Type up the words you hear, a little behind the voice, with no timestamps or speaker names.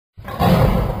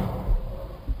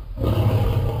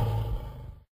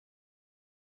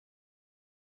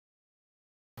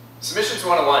Submissions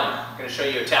 101. I'm going to show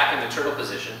you attacking the turtle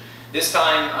position. This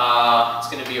time it's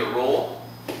going to be a roll.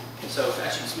 So if I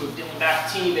actually just move Dylan back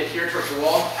a teeny bit here towards the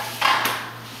wall.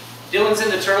 Dylan's in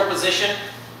the turtle position.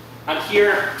 I'm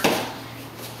here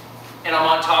and I'm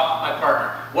on top of my partner.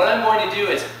 What I'm going to do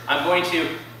is I'm going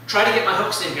to try to get my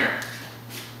hooks in here.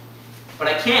 But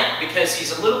I can't because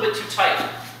he's a little bit too tight.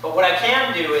 But what I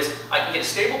can do is I can get a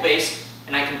stable base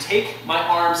and I can take my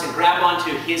arms and grab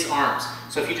onto his arms.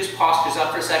 So if you just postures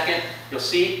up for a second, you'll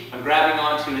see I'm grabbing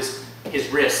onto his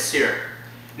wrists here.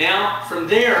 Now, from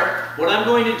there, what I'm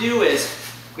going to do is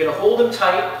I'm going to hold him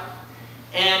tight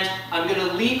and I'm going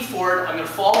to lean forward, I'm going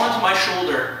to fall onto my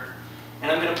shoulder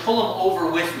and I'm going to pull him over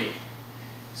with me.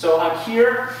 So I'm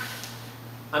here,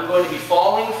 I'm going to be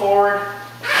falling forward,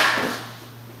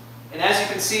 and as you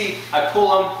can see, I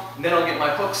pull him and then I'll get my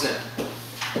hooks in.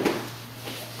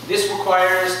 This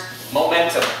requires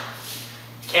momentum.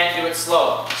 Can't do it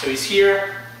slow. So he's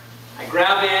here, I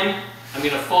grab in, I'm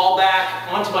going to fall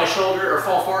back onto my shoulder, or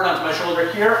fall forward onto my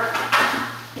shoulder here,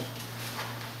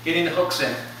 getting the hooks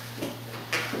in.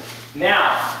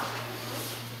 Now,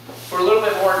 for a little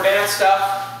bit more advanced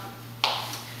stuff,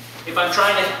 if I'm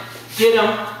trying to get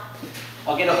him,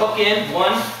 I'll get a hook in,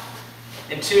 1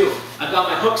 and 2. I've got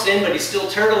my hooks in, but he's still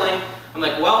turtling. I'm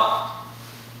like, well,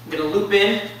 I'm going to loop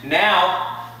in.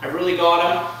 Now, I've really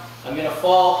got him. I'm going to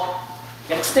fall.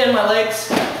 I'm going to extend my legs.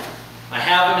 I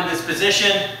have him in this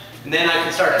position, and then I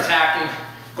can start attacking,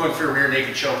 going for a rear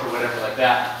naked choke or whatever like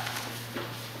that.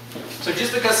 So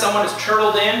just because someone is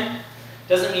turtled in,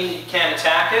 doesn't mean that you can't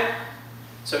attack it.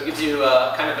 So it gives you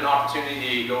kind of an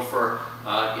opportunity to go for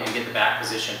and get the back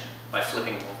position by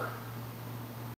flipping